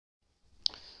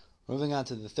Moving on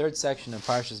to the third section of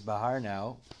Parshas Behar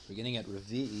now, beginning at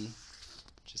Revi'i,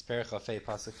 which is Perek Chafei,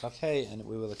 Pasuk Chafei, and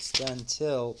we will extend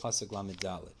till Pasuk Lamed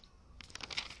Dalet.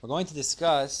 We're going to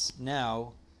discuss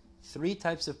now three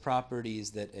types of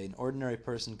properties that an ordinary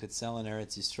person could sell in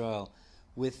Eretz Yisrael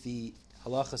with the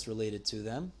halachas related to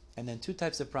them, and then two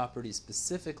types of properties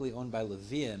specifically owned by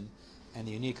Levi'im and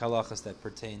the unique halachas that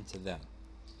pertain to them.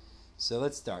 So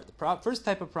let's start. The first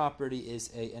type of property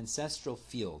is an ancestral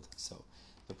field. So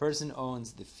the person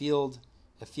owns a field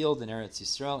in Eretz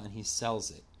Yisrael, and he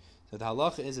sells it. So the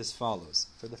halacha is as follows.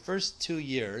 For the first 2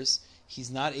 years, he's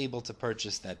not able to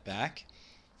purchase that back.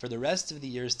 For the rest of the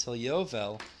years till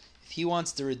Yovel, if he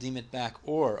wants to redeem it back,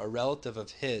 or a relative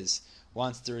of his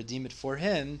wants to redeem it for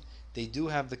him, they do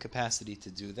have the capacity to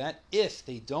do that. If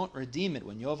they don't redeem it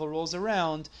when Yovel rolls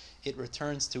around, it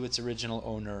returns to its original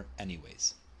owner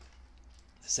anyways.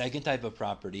 The second type of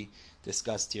property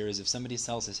discussed here is if somebody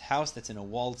sells his house that's in a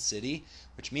walled city,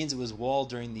 which means it was walled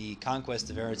during the conquest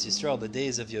of Eretz Yisrael, the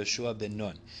days of Yoshua ben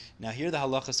Nun. Now here the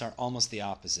halachas are almost the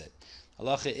opposite.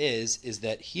 Halacha is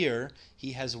that here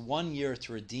he has 1 year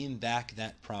to redeem back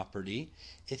that property.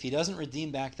 If he doesn't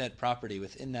redeem back that property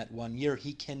within that 1 year,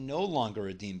 he can no longer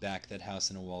redeem back that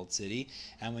house in a walled city.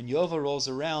 And when Yovel rolls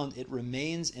around, it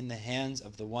remains in the hands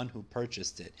of the one who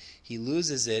purchased it. He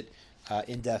loses it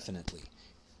indefinitely.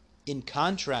 In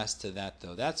contrast to that,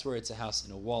 though, that's where it's a house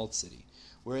in a walled city.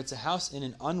 Where it's a house in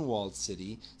an unwalled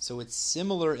city, so it's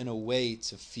similar in a way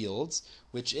to fields,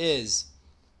 which is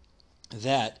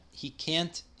that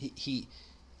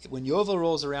when Yovel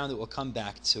rolls around, it will come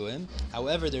back to him.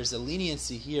 However, there's a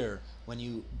leniency here when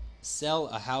you sell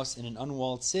a house in an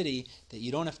unwalled city that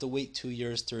you don't have to wait 2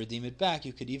 years to redeem it back.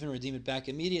 You could even redeem it back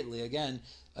immediately, again,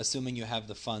 assuming you have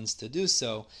the funds to do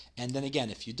so. And then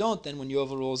again, if you don't, then when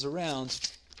Yovel rolls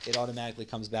around, it automatically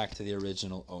comes back to the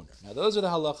original owner. Now, those are the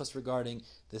halachas regarding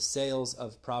the sales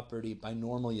of property by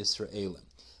normal Yisraelim.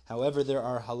 However, there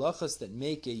are halachas that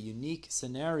make a unique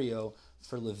scenario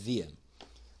for Levi'im.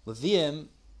 Levi'im,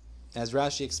 as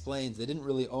Rashi explains, they didn't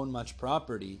really own much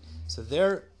property, so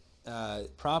their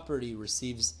property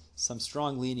receives some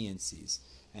strong leniencies.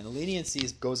 And the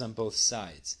leniencies goes on both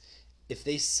sides. If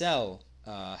they sell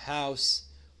a house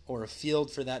or a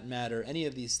field for that matter, any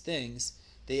of these things,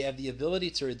 they have the ability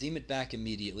to redeem it back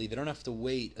immediately. They don't have to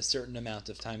wait a certain amount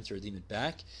of time to redeem it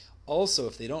back. Also,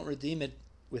 if they don't redeem it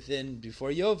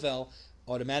before Yovel,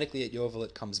 automatically at Yovel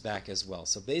it comes back as well.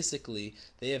 So basically,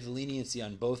 they have leniency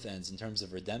on both ends in terms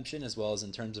of redemption as well as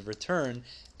in terms of return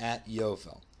at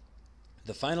Yovel.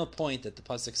 The final point that the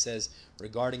pasuk says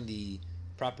regarding the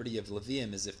property of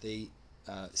Levi'im is if they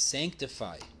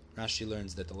sanctify. Rashi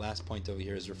learns that the last point over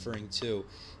here is referring to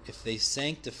if they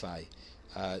sanctify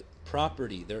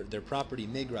property, their property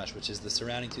migrash, which is the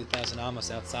surrounding 2,000 amos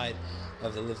outside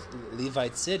of the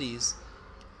Levite cities.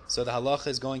 So the halacha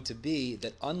is going to be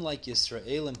that unlike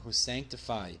Yisraelim who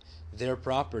sanctify their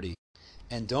property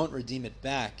and don't redeem it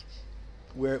back,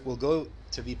 where it will go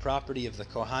to be property of the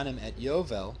Kohanim at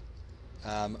Yovel,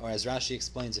 or as Rashi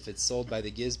explains, if it's sold by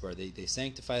the Gizbar, they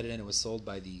sanctified it and it was sold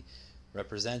by the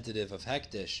representative of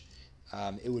Hektish,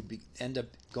 it would end up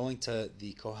going to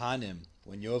the Kohanim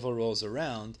when Yovel rolls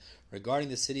around. Regarding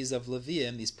the cities of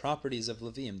Levi'im, these properties of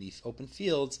Levi'im, the open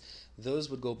fields, those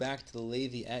would go back to the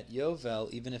Levi at Yovel,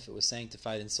 even if it was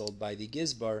sanctified and sold by the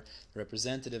Gizbar, the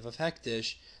representative of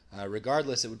Hektish.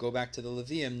 Regardless, it would go back to the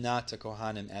Levi'im, not to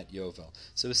Kohanim at Yovel.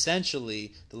 So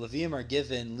essentially, the Levi'im are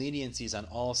given leniencies on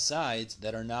all sides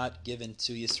that are not given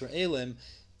to Yisraelim,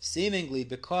 seemingly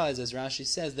because, as Rashi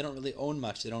says, they don't really own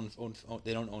much. They don't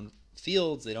own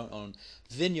fields, they don't own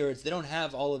vineyards, they don't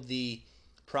have all of the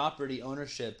property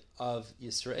ownership of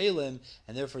Yisraelim,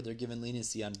 and therefore they're given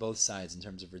leniency on both sides in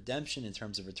terms of redemption, in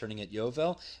terms of returning at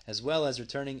Yovel, as well as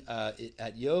returning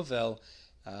at Yovel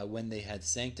when they had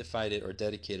sanctified it or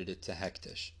dedicated it to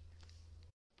Hektish.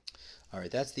 All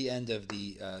right, that's the end of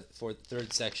the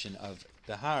third section of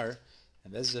Behar,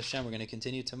 and Be'ez Hashem, we're going to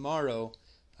continue tomorrow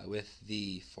with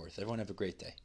the fourth. Everyone have a great day.